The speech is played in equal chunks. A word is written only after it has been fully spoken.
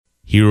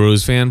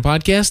Heroes Fan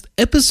Podcast,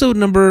 episode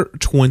number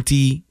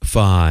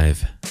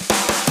 25.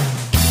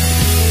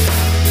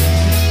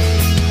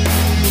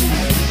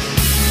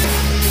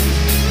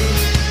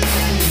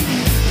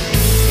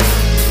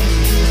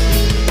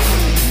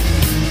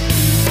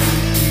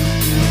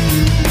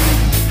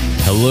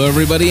 Hello,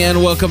 everybody,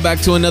 and welcome back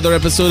to another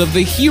episode of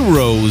the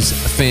Heroes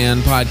Fan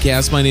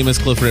Podcast. My name is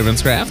Cliff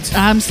Ravenscraft.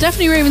 I'm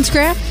Stephanie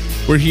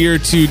Ravenscraft. We're here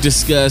to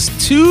discuss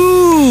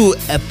 2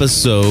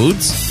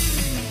 episodes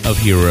of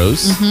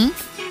Heroes.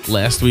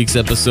 Last week's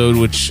episode,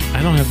 which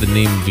I don't have the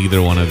name of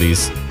either one of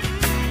these.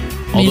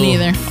 Me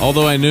neither.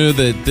 Although I knew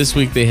that this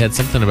week they had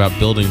something about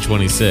Building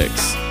 26.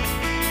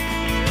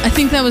 I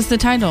think that was the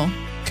title.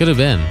 Could have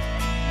been.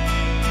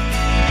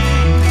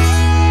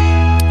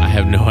 I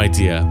have no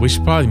idea. We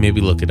should probably maybe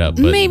look it up.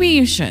 But Maybe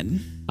you should.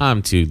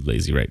 I'm too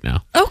lazy right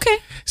now. Okay.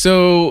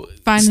 So,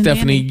 Fine,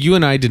 Stephanie, you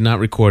and I did not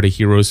record a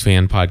Heroes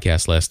Fan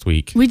Podcast last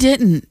week. We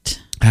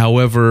didn't.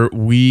 However,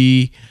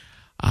 we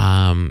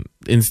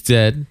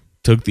instead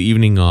took the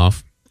evening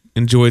off,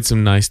 enjoyed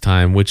some nice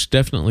time, which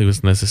definitely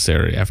was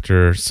necessary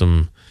after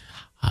some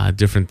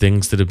different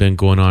things that have been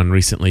going on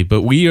recently.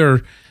 But we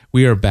are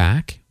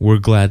back. We're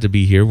glad to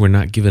be here. We're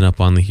not giving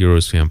up on the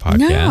Heroes Fan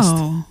Podcast,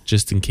 No.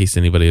 just in case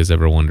anybody is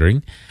ever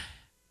wondering.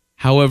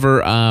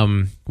 However,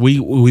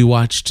 we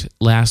watched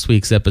last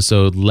week's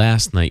episode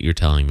last night, you're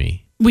telling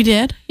me. We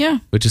did, yeah.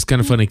 Which is kind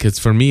of funny because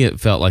for me,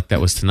 it felt like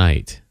that was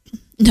tonight.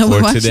 No, we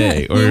Or watched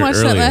today, that. or We watched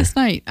earlier. that last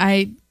night.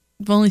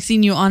 I've only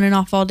seen you on and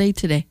off all day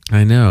today.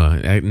 I know.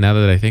 Now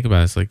that I think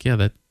about it, it's like, yeah,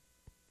 that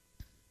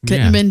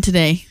Couldn't have been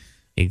today.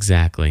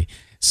 Exactly.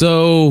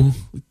 So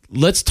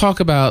let's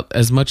talk about,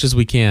 as much as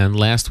we can,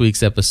 last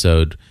week's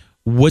episode.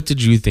 What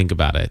did you think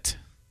about it?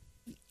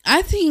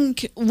 I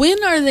think,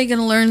 when are they going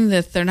to learn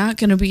that they're not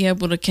going to be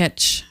able to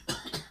catch,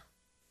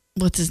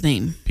 what's his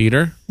name?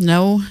 Peter?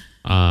 No,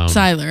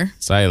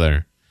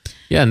 Sylar.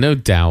 Yeah, no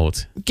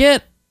doubt.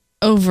 Get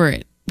over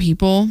it,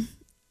 people.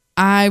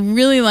 I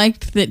really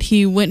liked that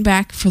he went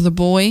back for the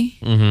boy.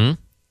 Mm-hmm.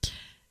 It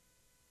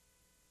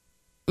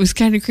was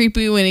kind of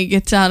creepy when he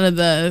gets out of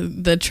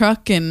the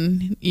truck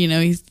and,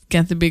 he's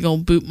got the big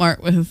old boot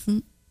mark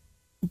with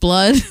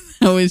blood.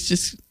 That was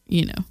just,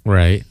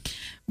 Right.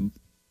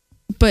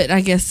 But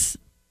I guess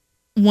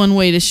one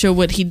way to show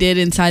what he did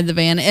inside the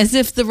van, as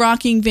if the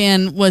rocking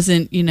van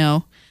wasn't,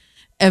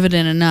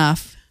 evident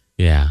enough.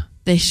 Yeah.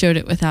 They showed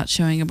it without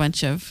showing a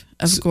bunch of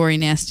gory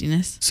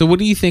nastiness. So what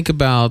do you think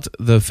about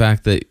the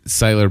fact that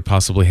Sylar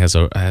possibly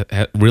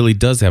really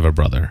does have a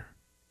brother?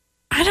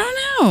 I don't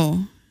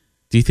know.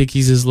 Do you think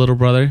he's his little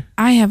brother?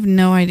 I have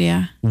no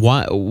idea.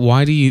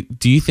 Why do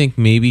you think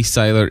maybe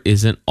Sylar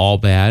isn't all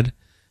bad?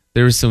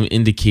 There are some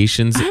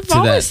indications I've to that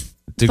always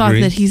degree. thought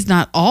that he's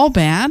not all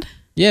bad.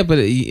 Yeah, but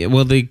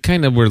they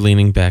kind of were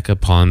leaning back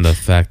upon the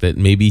fact that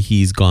maybe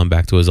he's gone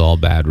back to his all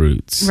bad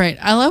roots. Right.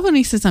 I love when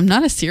he says, "I'm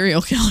not a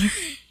serial killer."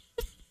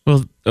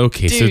 Well,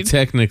 okay, Dude, so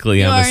technically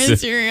you I'm are a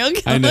serial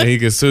killer. I know, he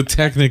goes, so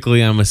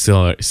technically I'm a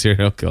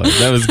serial killer.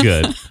 That was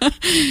good.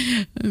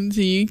 And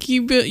so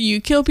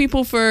you kill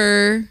people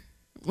for,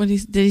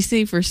 did he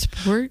say, for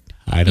sport?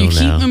 I don't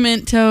know. You keep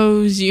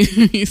mementos. You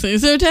say,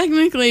 so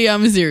technically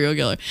I'm a serial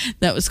killer.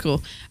 That was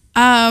cool.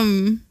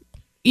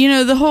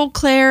 The whole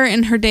Claire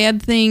and her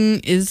dad thing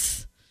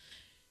is,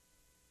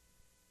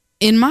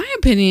 in my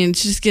opinion,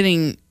 it's just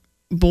getting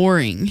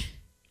boring.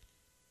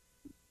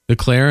 The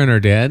Claire and her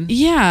dad?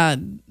 Yeah,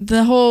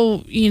 the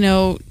whole,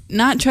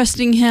 not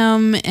trusting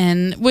him,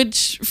 and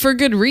which for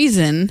good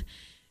reason,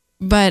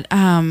 but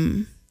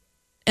and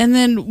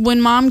then when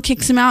mom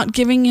kicks him out,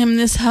 giving him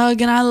this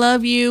hug and I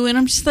love you, and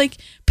I'm just like,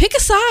 pick a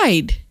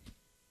side.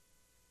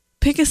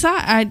 Pick a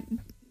side.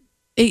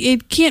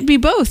 It can't be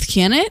both,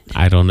 can it?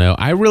 I don't know.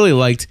 I really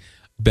liked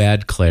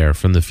Bad Claire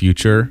from the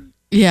future.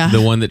 Yeah.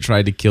 The one that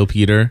tried to kill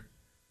Peter.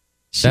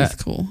 She's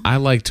cool. I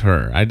liked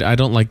her. I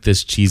don't like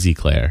this cheesy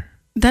Claire.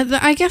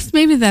 I guess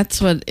maybe that's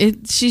what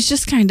she's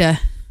just kind of,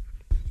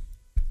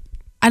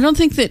 I don't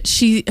think that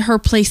her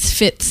place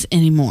fits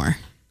anymore.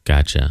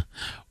 Gotcha.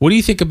 What do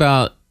you think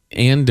about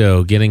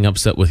Ando getting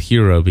upset with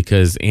Hero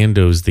because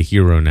Ando's the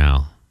hero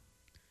now?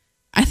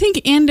 I think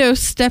Ando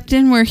stepped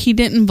in where he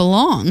didn't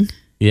belong.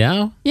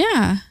 Yeah?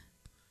 Yeah.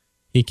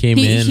 He came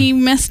in. He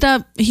messed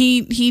up.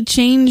 He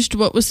changed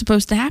what was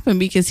supposed to happen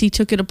because he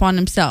took it upon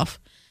himself.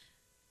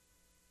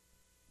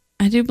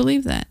 I do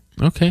believe that.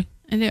 Okay.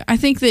 I do. I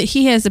think that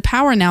he has the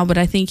power now, but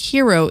I think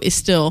Hero is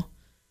still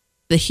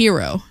the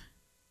hero.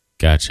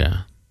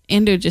 Gotcha.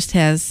 Ando just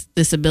has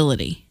this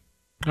ability.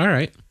 All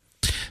right.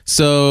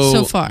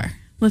 So far.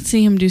 Let's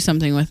see him do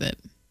something with it.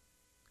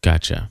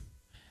 Gotcha.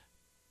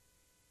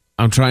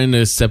 I'm trying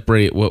to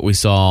separate what we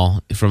saw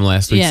from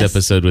last week's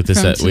episode with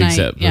this week's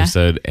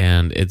episode,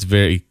 and it's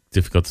very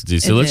difficult to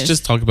do. So let's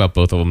just talk about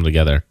both of them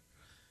together.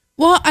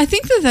 Well, I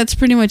think that's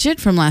pretty much it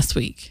from last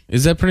week.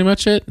 Is that pretty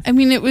much it? I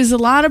mean, it was a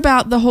lot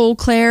about the whole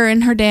Claire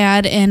and her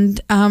dad and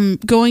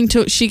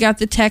she got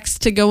the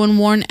text to go and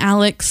warn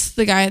Alex,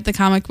 the guy at the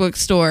comic book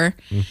store.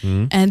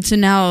 Mm-hmm. And so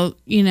now,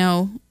 they're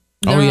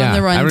on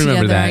the run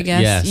together, I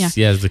guess.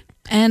 Yes.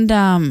 And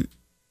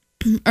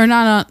or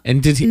not on.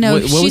 And did he? No,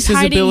 what was she's his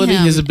hiding ability?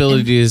 him, His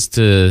ability is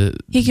to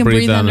he can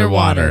breathe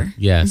underwater.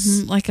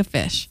 Yes, Like a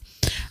fish.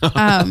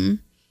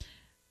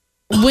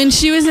 When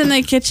she was in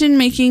the kitchen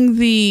making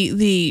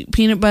the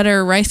peanut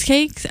butter rice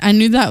cakes, I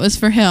knew that was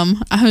for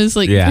him. I was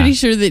like pretty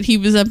sure that he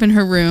was up in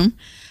her room.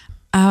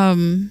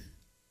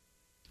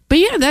 But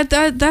yeah,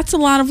 that's a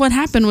lot of what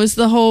happened was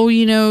the whole,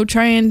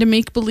 trying to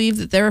make believe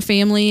that they're a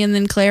family, and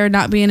then Claire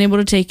not being able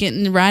to take it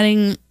and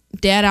ratting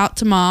Dad out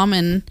to Mom,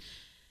 and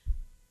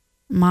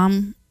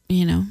Mom,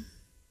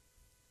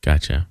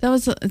 Gotcha. That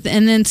was,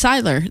 and then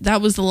Siler. That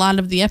was a lot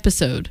of the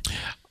episode.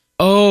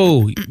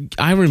 Oh,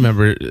 I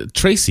remember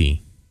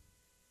Tracy.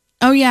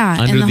 Oh yeah,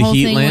 Under and the the whole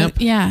heat thing lamp.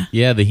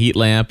 Yeah, the heat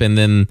lamp, and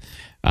then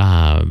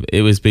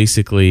it was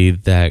basically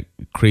that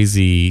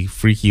crazy,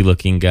 freaky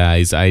looking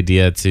guy's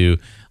idea to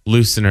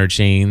loosen her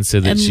chain so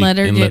that she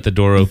can let the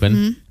door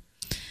open.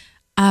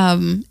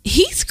 Mm-hmm.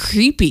 He's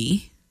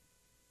creepy.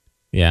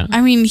 Yeah, I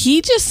mean,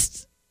 he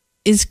just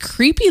is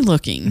creepy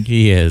looking.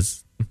 He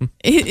is.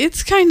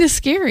 It's kind of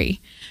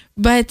scary,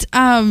 but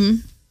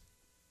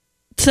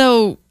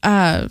so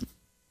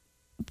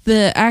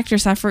the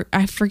actress, I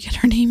forget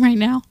her name right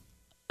now.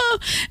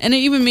 And I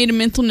even made a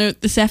mental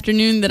note this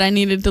afternoon that I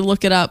needed to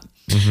look it up.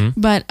 Mm-hmm.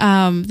 But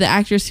the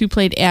actress who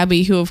played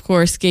Abby, who of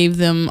course gave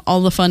them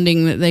all the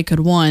funding that they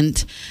could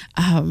want,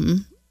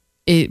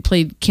 it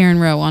played Karen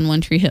Rowe on One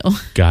Tree Hill.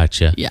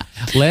 Gotcha. Yeah.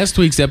 Last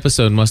week's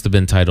episode must have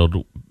been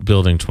titled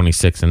Building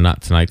 26 and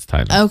not tonight's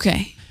title.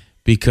 Okay.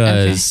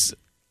 Because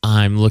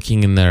I'm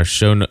looking in their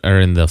show or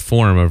in the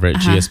forum over at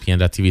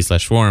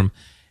gspn.tv/forum.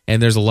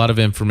 And there's a lot of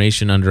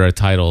information under a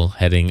title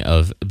heading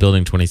of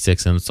Building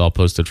 26, and it's all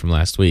posted from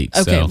last week.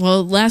 Okay,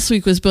 well, last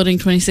week was Building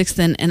 26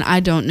 then, and I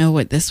don't know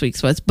what this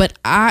week's was. But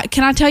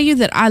can I tell you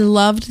that I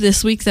loved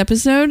this week's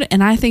episode,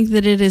 and I think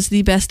that it is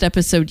the best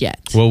episode yet.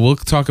 Well, we'll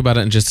talk about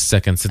it in just a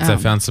second since I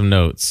found some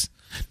notes.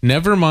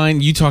 Never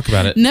mind, you talk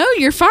about it. No,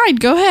 you're fine.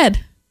 Go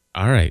ahead.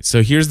 All right,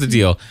 so here's the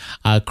deal.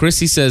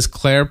 Chrissy says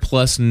Claire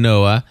plus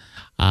Noah.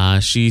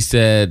 She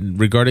said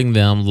regarding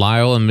them,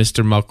 Lyle and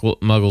Mr.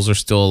 Muggles are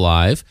still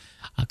alive.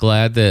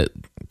 Glad that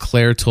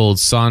Claire told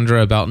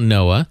Sandra about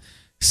Noah.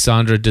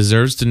 Sandra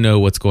deserves to know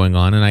what's going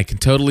on, and I can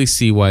totally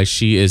see why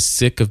she is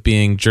sick of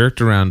being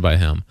jerked around by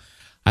him.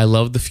 I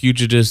love the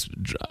fugitives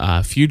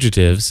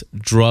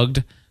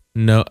drugged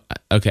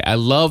I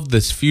love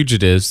this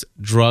fugitives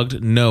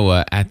drugged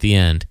Noah at the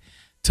end.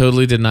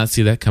 Totally did not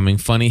see that coming.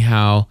 Funny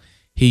how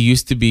he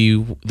used to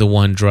be the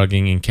one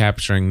drugging and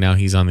capturing. Now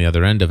he's on the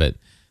other end of it.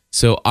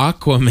 So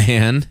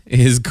Aquaman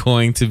is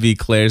going to be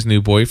Claire's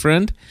new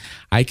boyfriend.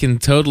 I can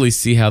totally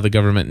see how the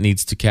government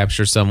needs to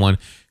capture someone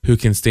who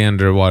can stay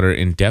underwater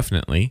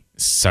indefinitely.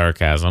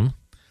 Sarcasm.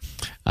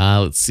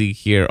 Let's see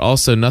here.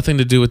 Also, nothing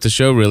to do with the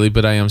show really,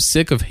 but I am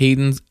sick of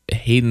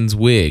Hayden's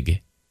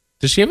wig.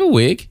 Does she have a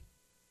wig?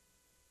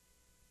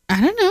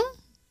 I don't know.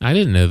 I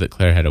didn't know that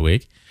Claire had a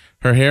wig.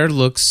 Her hair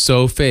looks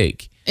so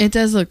fake. It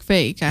does look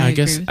fake. I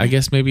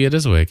guess maybe it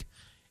is a wig.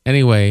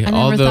 Anyway, I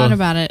never thought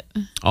about it.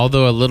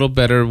 Although a little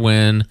better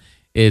when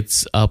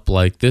it's up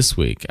like this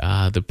week.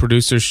 The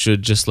producers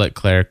should just let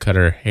Claire cut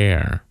her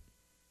hair.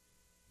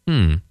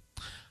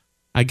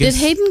 I guess.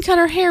 Did Hayden cut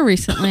her hair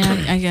recently?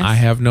 I guess. I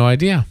have no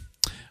idea.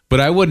 But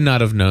I would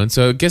not have known,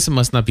 so I guess it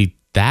must not be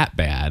that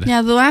bad.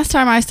 Yeah, the last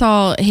time I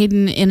saw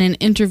Hayden in an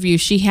interview,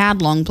 she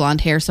had long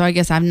blonde hair, so I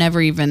guess I've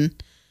never even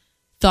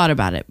thought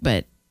about it.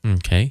 But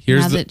okay,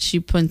 now that she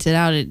points it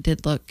out, it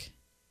did look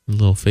a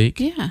little fake.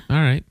 Yeah. All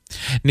right.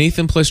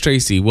 Nathan plus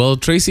Tracy. Well,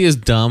 Tracy is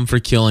dumb for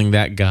killing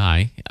that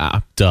guy.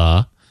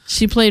 Duh.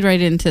 She played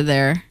right into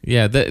there.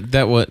 Yeah,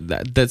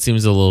 that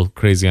seems a little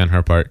crazy on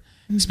her part.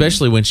 Mm-hmm.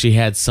 Especially when she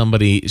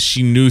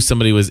knew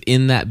somebody was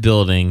in that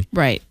building.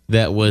 Right.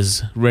 That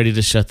was ready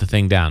to shut the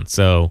thing down.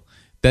 So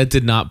that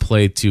did not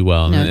play too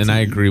well. No, and I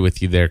agree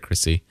with you there,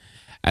 Chrissy.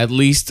 At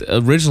least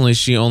originally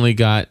she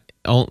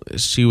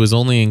was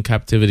only in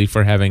captivity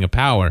for having a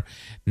power.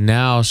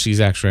 Now she's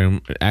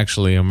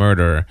actually a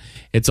murderer.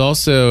 It's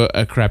also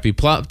a crappy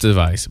plot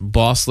device.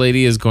 Boss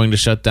Lady is going to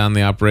shut down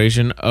the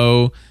operation.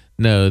 Oh,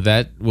 no,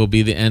 that will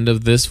be the end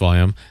of this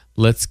volume.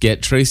 Let's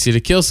get Tracy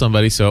to kill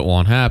somebody so it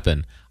won't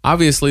happen.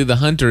 Obviously, the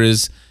hunter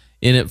is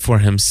in it for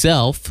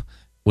himself,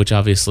 which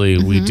obviously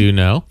we do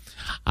know.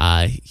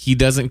 He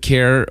doesn't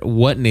care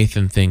what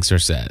Nathan thinks or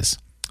says.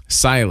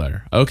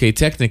 Siler. Okay,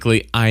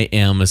 technically, I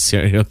am a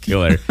serial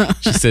killer.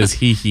 She says,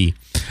 hee.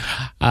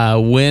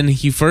 When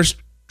he first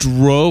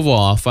drove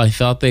off, I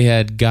thought they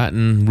had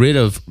gotten rid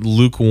of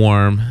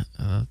lukewarm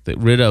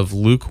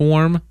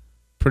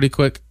pretty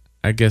quick.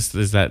 I guess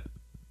that's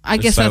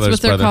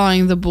what they're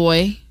calling the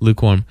boy.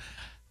 Lukewarm.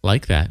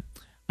 Like that.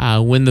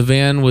 When the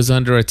van was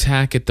under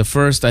attack at the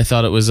first, I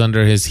thought it was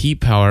under his heat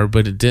power,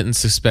 but it didn't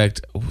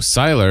suspect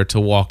Siler to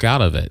walk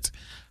out of it.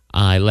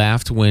 I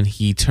laughed when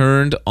he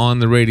turned on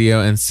the radio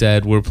and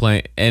said,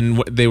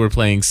 they were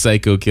playing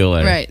Psycho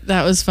Killer. Right.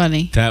 That was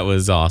funny. That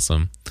was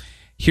awesome.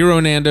 Hero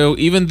Nando,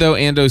 even though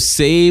Ando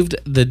saved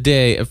the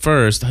day at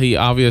first, he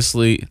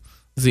obviously,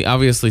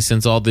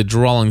 since all the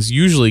drawings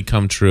usually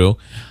come true,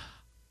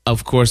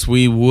 of course,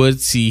 we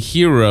would see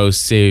Hero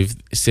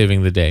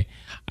saving the day.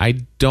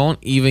 I don't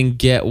even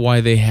get why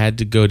they had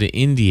to go to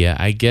India.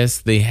 I guess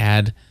they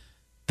had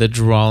the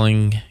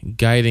drawing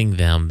guiding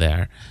them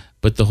there.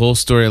 But the whole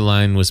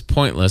storyline was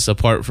pointless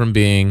apart from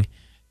being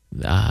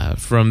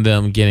from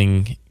them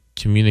getting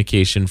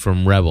communication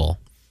from Rebel.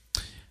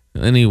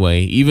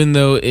 Anyway, even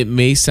though it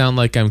may sound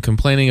like I'm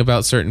complaining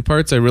about certain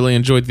parts, I really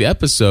enjoyed the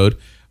episode.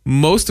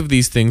 Most of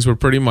these things were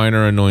pretty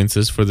minor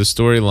annoyances for the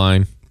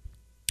storyline.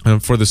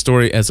 For the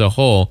story as a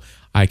whole,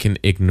 I can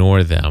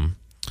ignore them.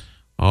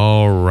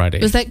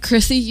 Alrighty. Was that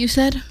Chrissy you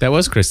said? That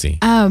was Chrissy.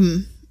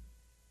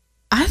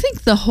 I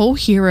think the whole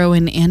Hero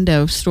and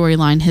Ando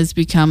storyline has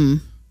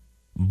become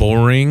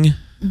boring,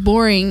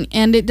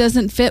 and it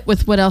doesn't fit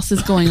with what else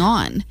is going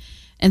on.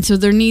 And so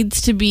there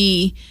needs to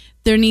be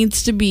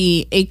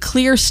a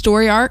clear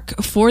story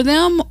arc for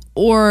them,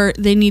 or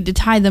they need to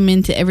tie them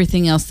into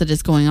everything else that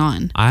is going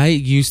on. I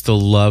used to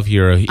love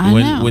Hero.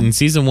 I know. When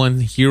season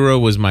 1, Hero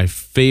was my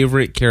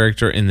favorite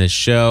character in this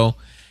show.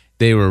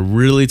 They were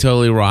really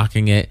totally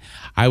rocking it.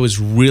 I was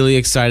really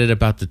excited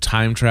about the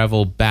time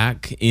travel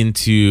back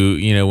into,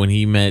 when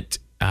he met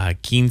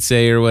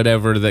Kinsey or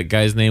whatever that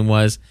guy's name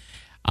was.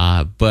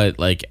 But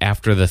like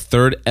after the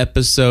 3rd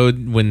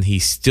episode, when he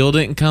still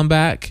didn't come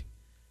back,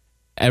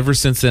 ever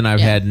since then, I've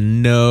had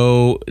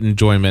no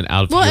enjoyment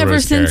out of Hero's ever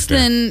since character.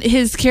 then,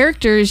 his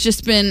character has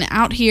just been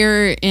out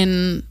here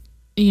in,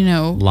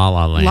 La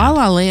La Land. La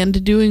La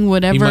Land doing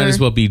whatever. He might as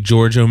well be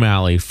George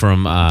O'Malley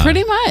from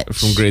pretty much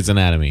from Grey's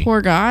Anatomy.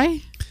 Poor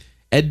guy.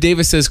 Ed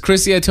Davis says,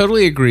 Chrissy, I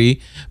totally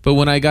agree, but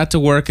when I got to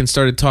work and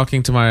started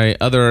talking to my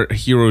other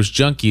Heroes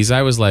junkies,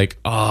 I was like,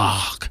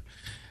 oh.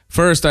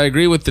 First, I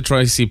agree with the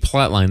Tracy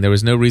plotline. There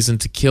was no reason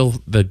to kill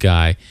the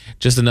guy.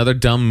 Just another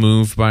dumb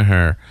move by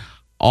her.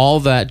 All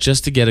that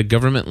just to get a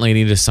government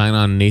lady to sign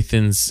on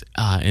Nathan's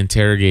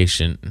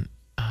interrogation.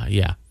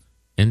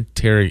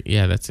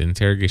 That's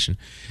interrogation.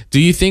 Do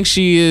you think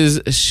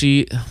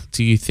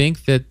do you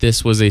think that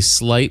this was a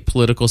slight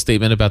political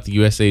statement about the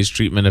USA's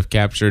treatment of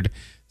captured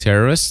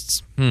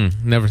terrorists?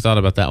 Never thought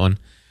about that one.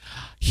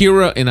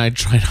 Hero, and I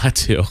try not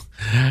to.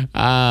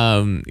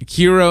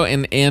 Hero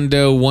and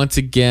Ando, once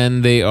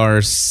again, they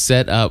are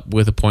set up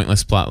with a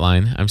pointless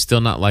plotline. I'm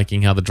still not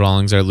liking how the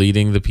drawings are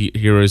leading the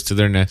heroes to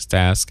their next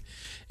task.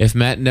 If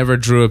Matt never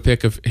drew a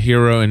pic of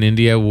Hero in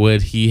India,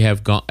 would he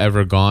have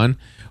ever gone?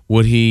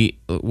 Would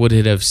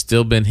it have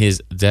still been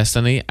his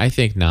destiny? I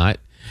think not.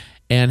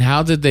 And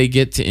how did they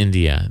get to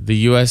India? The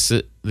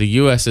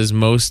US's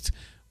most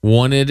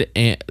wanted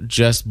and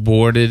just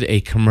boarded a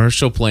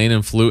commercial plane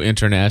and flew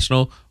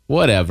international.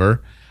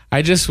 Whatever.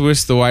 I just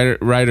wish the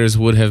writers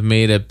would have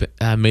made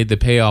the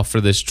payoff for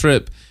this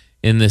trip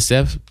in this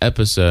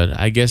episode.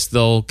 I guess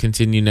they'll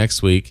continue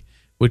next week.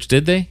 Which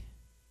did they?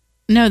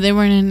 No, they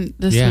weren't in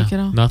this week at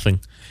all.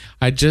 Nothing.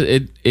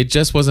 It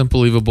just wasn't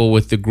believable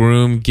with the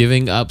groom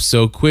giving up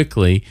so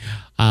quickly.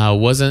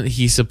 Wasn't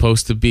he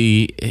supposed to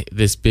be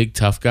this big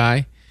tough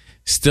guy?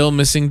 Still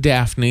missing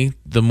Daphne.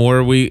 The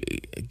more we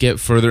get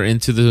further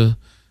into this,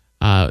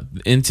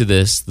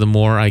 the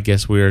more I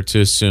guess we are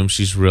to assume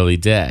she's really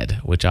dead,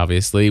 which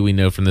obviously we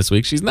know from this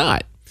week she's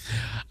not.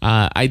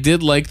 I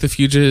did like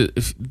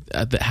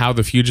how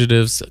the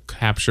fugitives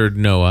captured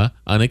Noah,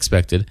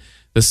 unexpected.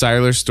 The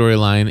Siler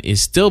storyline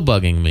is still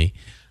bugging me.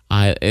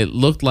 It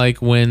looked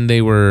like when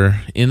they were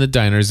in the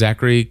diner,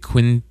 Zachary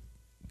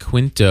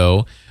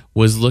Quinto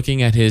was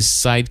looking at his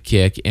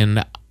sidekick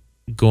and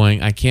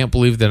going, I can't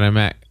believe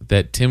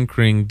that Tim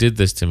Kring did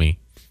this to me.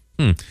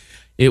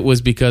 It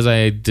was because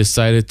I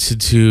decided to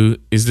do...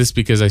 Is this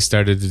because I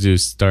started to do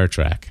Star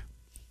Trek?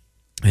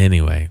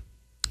 Anyway.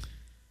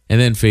 And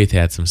then Faith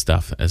had some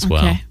stuff as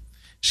well.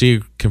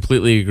 She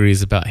completely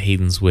agrees about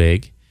Hayden's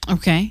wig.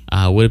 Okay.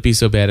 Would it be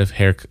so bad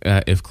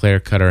if Claire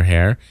cut her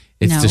hair?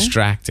 It's No.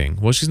 distracting.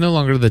 Well, she's no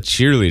longer the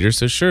cheerleader,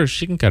 so sure,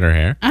 she can cut her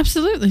hair.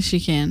 Absolutely, she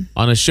can.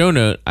 On a show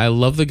note, I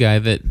love that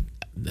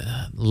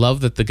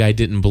the guy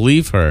didn't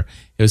believe her.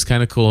 It was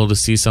kind of cool to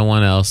see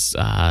someone else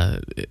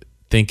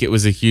think it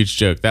was a huge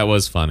joke. That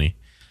was funny.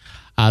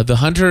 The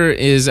Hunter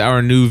is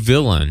our new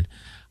villain.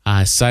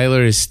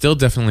 Siler is still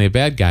definitely a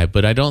bad guy,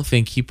 but I don't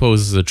think he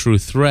poses a true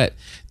threat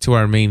to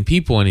our main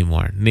people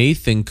anymore.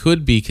 Nathan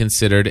could be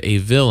considered a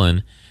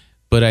villain,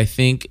 but I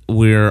think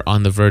we're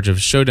on the verge of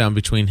a showdown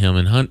between him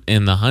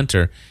and the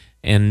Hunter,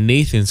 and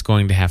Nathan's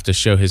going to have to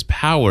show his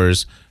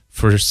powers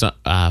for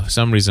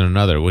some reason or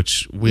another,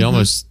 which we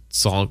almost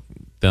saw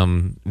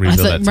them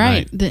reveal that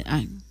tonight.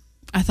 Right.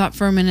 I thought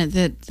for a minute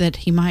that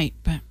he might,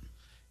 but...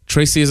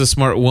 Tracy is a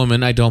smart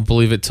woman. I don't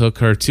believe it took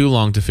her too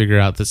long to figure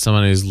out that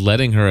someone is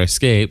letting her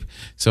escape,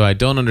 so I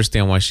don't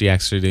understand why she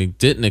actually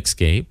didn't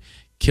escape.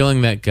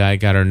 Killing that guy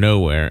got her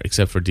nowhere,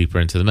 except for deeper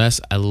into the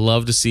mess. I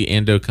love to see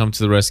Ando come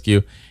to the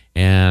rescue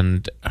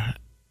and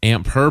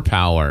amp her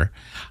power.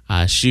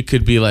 She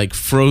could be like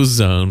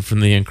Frozone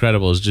from The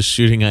Incredibles, just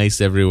shooting ice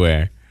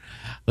everywhere.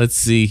 Let's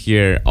see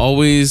here. As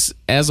always,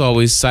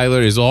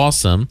 Siler is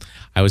awesome.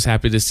 I was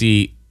happy to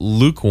see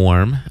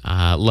Lukewarm.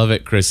 Love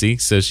it, Chrissy.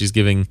 So she's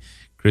giving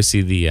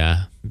Chrissy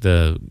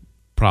the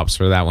props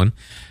for that one.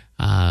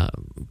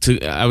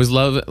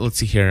 Let's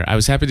see here. I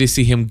was happy to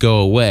see him go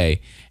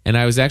away, and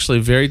I was actually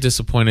very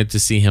disappointed to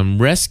see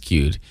him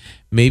rescued.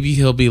 Maybe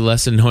he'll be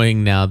less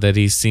annoying now that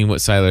he's seen what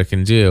Sylar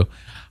can do.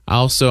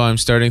 Also, I'm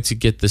starting to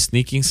get the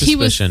sneaking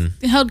suspicion.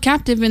 He was held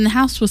captive in the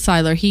house with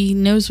Sylar. He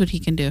knows what he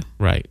can do.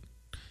 Right.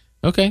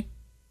 Okay.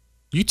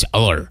 You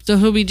tell her. So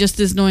he'll be just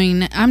as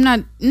annoying. I'm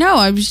not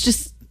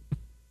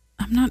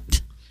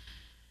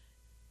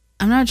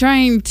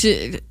trying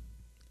to.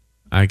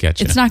 I get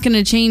you. It's not going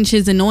to change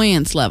his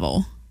annoyance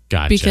level.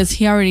 Gotcha. Because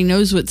he already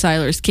knows what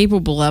Sylar is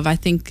capable of. I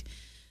think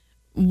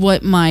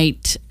what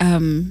might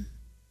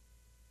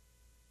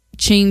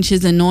change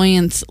his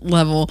annoyance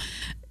level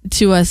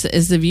to us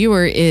as the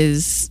viewer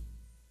is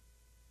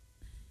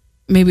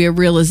maybe a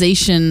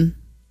realization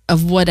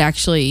of what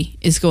actually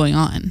is going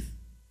on.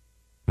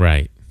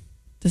 Right.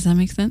 Does that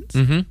make sense?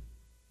 Mm-hmm.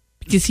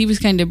 Because he was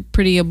kind of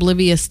pretty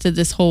oblivious to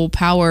this whole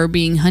power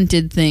being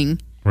hunted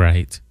thing.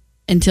 Right.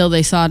 Until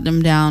they sawed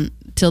them down,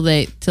 till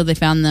they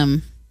found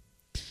them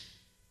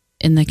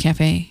in the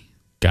cafe.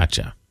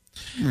 Gotcha.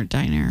 Or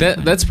diner.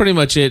 That's pretty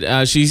much it.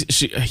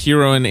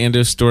 Hero and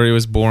Ando's story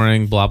was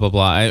boring, blah, blah,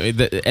 blah.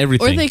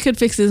 Everything. Or they could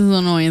fix his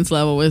annoyance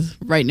level with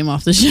writing him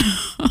off the show.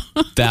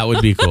 That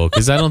would be cool,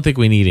 because I don't think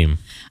we need him.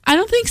 I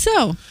don't think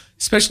so.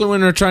 Especially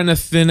when we're trying to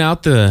thin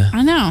out the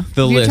I know.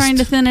 The If you're list. trying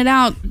to thin it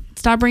out,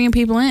 stop bringing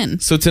people in.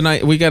 So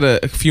tonight, we got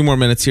a few more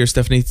minutes here,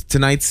 Stephanie.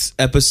 Tonight's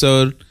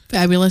episode,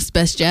 Fabulous.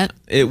 Best yet.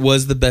 it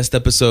was the best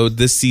episode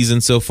this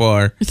season so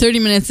far. 30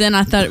 minutes in,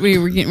 I thought we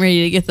were getting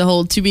ready to get the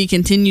whole to be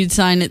continued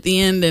sign at the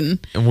end. And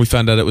We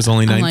found out it was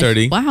only I'm like,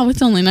 9:30. wow,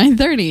 it's only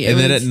 9:30. And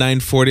then at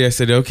 9:40, I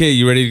said, okay,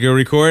 you ready to go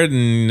record?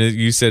 And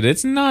you said,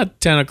 it's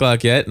not 10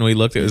 o'clock yet. And we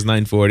looked, it was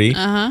 9:40.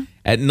 Uh-huh.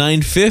 At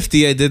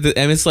 9:50, I did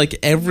and it's like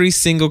every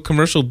single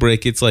commercial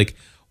break, it's like,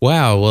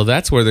 wow, well,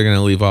 that's where they're going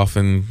to leave off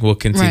and we'll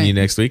continue Right.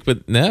 next week.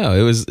 But no,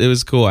 it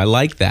was cool. I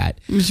like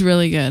that. It was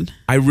really good.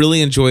 I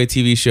really enjoy a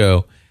TV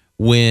show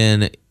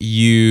when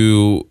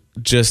you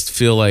just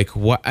feel like,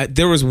 what?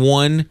 There was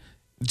one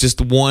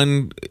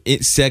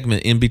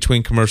segment in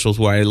between commercials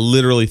where I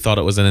literally thought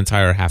it was an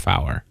entire half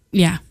hour.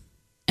 Yeah.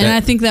 And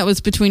I think that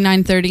was between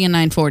 9:30 and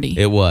 9:40.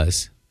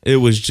 It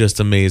was just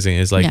amazing.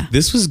 It's like,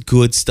 This was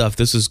good stuff.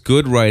 This was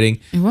good writing.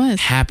 It was.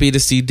 Happy to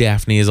see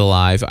Daphne is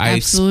alive.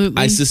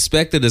 Absolutely. I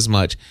suspected as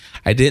much.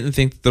 I didn't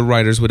think the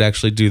writers would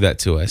actually do that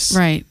to us.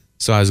 Right.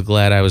 So I was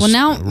glad I was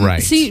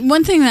right. See,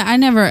 one thing that I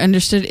never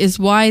understood is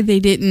why they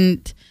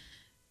didn't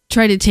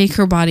try to take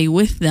her body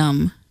with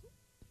them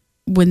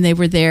when they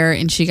were there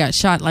and she got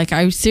shot. Like,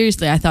 I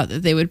thought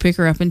that they would pick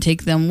her up and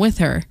take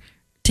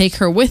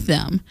her with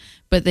them,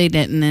 but they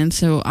didn't. And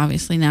so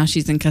obviously now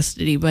she's in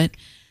custody, but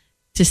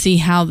to see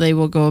how they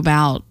will go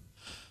about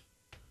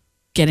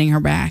getting her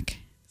back,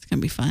 it's going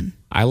to be fun.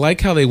 I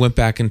like how they went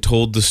back and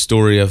told the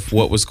story of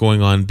what was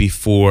going on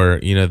before,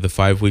 the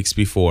 5 weeks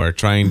before,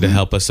 trying to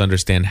help us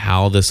understand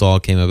how this all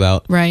came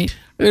about. Right.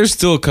 There's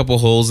still a couple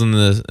holes in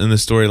the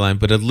storyline,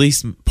 but at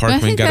least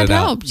Parkman got it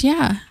out. Helped,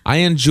 yeah. I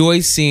enjoy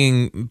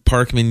seeing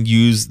Parkman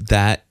use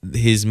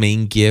his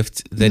main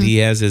gift that he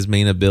has, his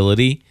main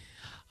ability.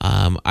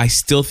 I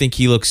still think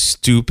he looks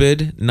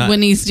stupid.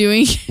 When he's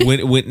doing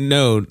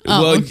no.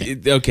 Oh,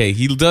 well, okay.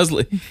 he does.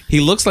 He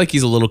looks like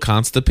he's a little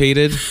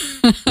constipated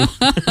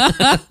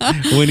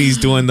when he's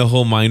doing the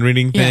whole mind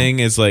reading thing.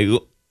 It's like,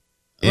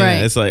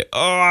 right. It's like,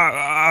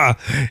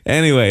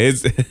 Anyway,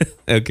 it's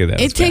okay. That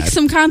was takes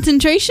some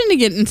concentration to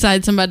get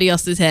inside somebody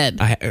else's head.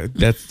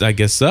 I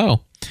guess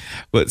so.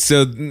 But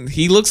so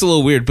he looks a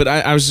little weird. But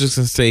I was just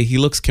gonna say he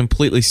looks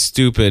completely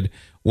stupid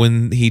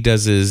when he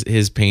does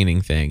his painting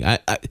thing.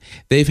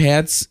 They've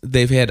had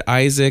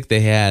Isaac, they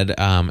had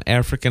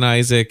African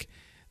Isaac,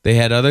 they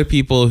had other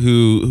people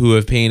who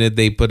have painted.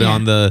 They put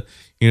on the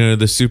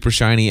the super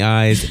shiny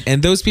eyes,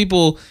 and those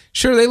people,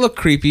 sure, they look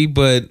creepy,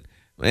 but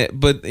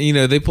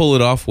they pull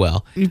it off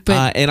well.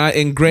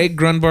 And Greg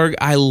Grunberg,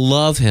 I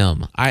love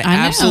him. I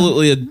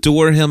absolutely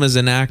adore him as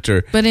an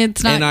actor. But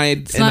it's not. I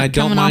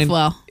don't mind.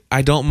 Well.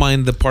 I don't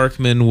mind the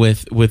Parkman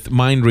with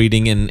mind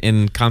reading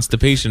and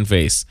constipation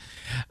face,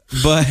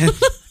 but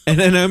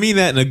and I mean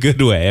that in a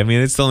good way. I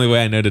mean, it's the only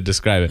way I know to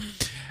describe it.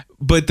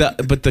 But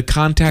the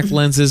contact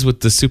lenses with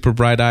the super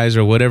bright eyes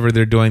or whatever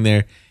they're doing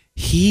there,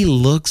 he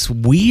looks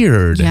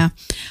weird. Yeah,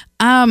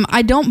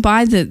 I don't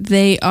buy that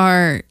they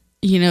are.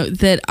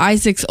 That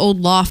Isaac's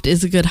old loft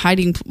is a good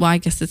hiding. Well, I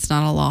guess it's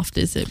not a loft,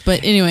 is it?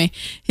 But anyway,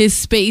 his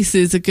space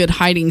is a good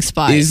hiding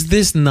spot. Is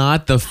this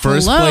not the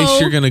first place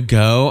you're gonna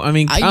go? I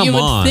mean, come on. You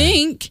would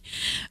think.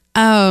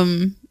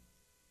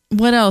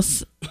 What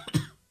else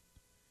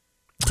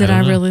did I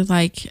really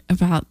like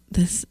about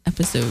this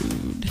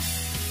episode?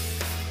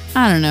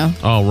 I don't know.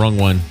 Oh, wrong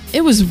one.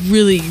 It was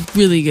really,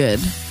 really good.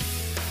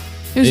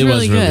 It was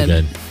really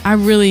good. I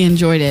really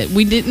enjoyed it.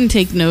 We didn't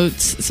take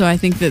notes, so I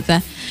think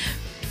that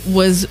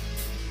was.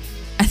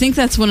 I think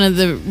that's one of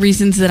the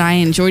reasons that I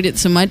enjoyed it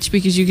so much,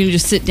 because you can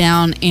just sit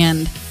down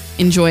and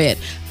enjoy it.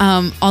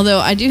 Although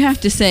I do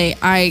have to say,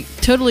 I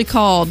totally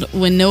called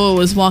when Noah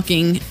was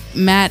walking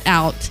Matt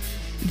out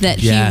that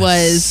he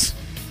was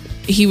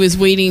he was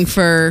waiting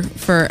for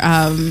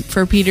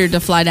Peter to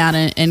fly down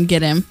and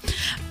get him,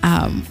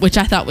 which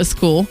I thought was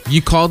cool.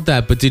 You called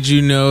that, but did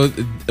you know?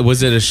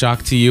 Was it a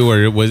shock to you,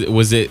 or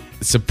was it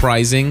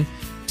surprising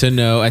to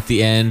know at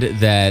the end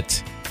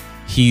that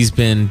he's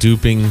been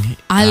duping?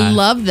 I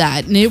love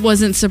that, and it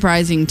wasn't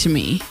surprising to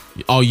me.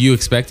 Oh, you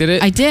expected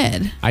it? I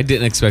did. I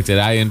didn't expect it.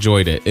 I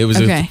enjoyed it. It was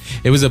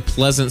it was a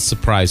pleasant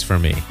surprise for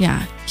me.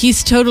 Yeah,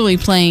 he's totally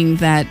playing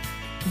the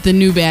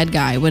new bad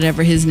guy,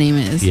 whatever his name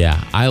is.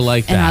 Yeah, I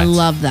like that. And I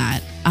love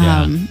that.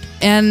 Yeah.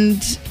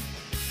 And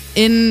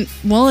in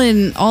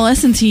all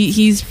essence,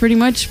 he's pretty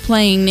much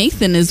playing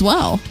Nathan as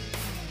well.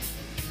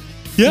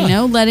 Yeah. You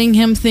know, letting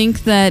him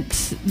think that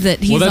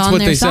he's on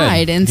their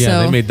side. And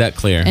so they made that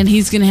clear. And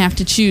he's going to have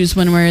to choose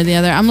one way or the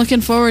other. I'm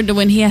looking forward to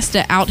when he has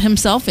to out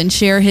himself and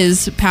share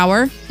his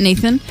power,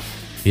 Nathan.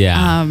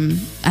 Yeah.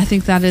 I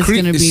think that is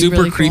going to be super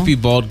really creepy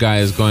cool. bald guy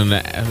is going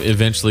to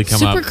eventually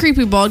come up. Super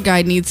creepy bald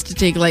guy needs to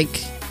take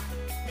like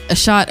a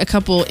shot a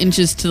couple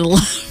inches to the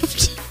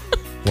left.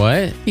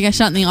 What? He got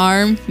shot in the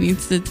arm. He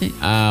needs to take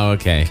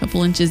okay. a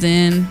couple inches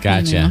in.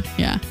 Gotcha. You know?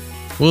 Yeah.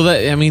 Well,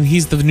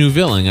 he's the new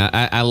villain.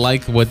 I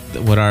like what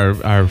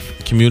our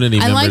community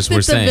members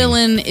were saying. I like that the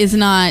villain is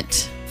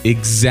not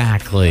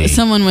exactly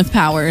someone with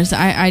powers.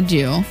 I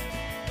do.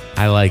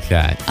 I like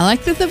that. I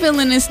like that the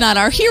villain is not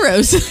our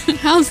heroes.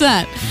 How's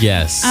that?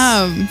 Yes.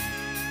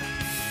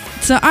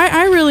 So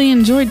I really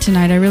enjoyed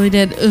tonight. I really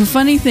did. The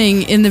funny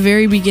thing in the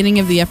very beginning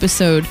of the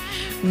episode,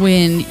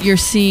 when you're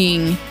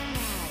seeing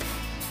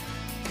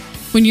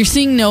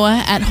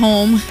Noah at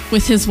home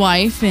with his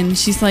wife, and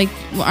she's like,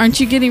 well, aren't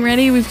you getting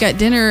ready? We've got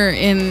dinner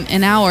in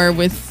an hour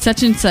with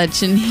such and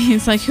such. And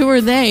he's like, who are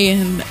they?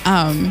 And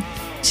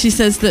she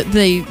says that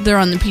they're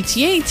on the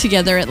PTA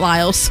together at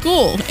Lyle's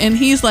school. And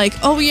he's like,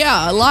 oh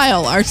yeah,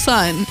 Lyle, our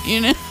son,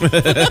 you know?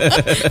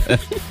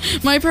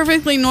 My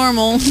perfectly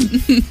normal,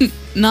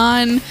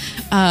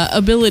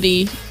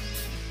 non-ability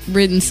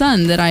ridden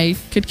son that I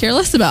could care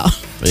less about.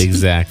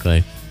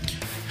 Exactly.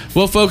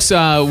 Well, folks,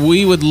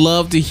 we would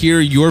love to hear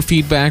your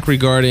feedback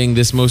regarding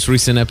this most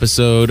recent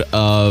episode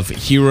of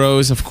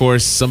Heroes. Of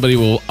course, somebody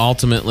will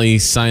ultimately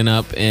start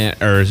up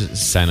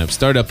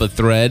a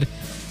thread,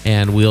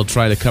 and we'll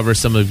try to cover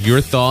some of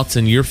your thoughts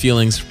and your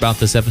feelings about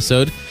this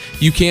episode.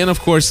 You can, of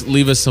course,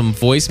 leave us some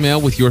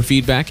voicemail with your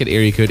feedback at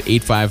area code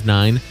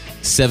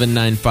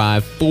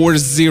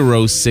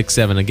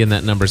 859-795-4067. Again,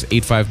 that number is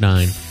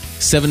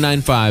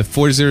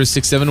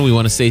 859-795-4067. We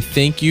want to say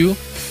thank you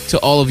to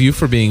all of you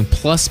for being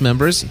Plus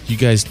members. You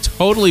guys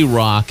totally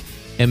rock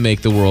and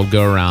make the world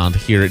go around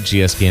here at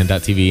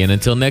gspn.tv. And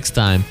until next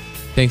time,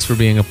 thanks for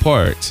being a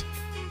part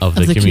of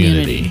the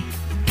community.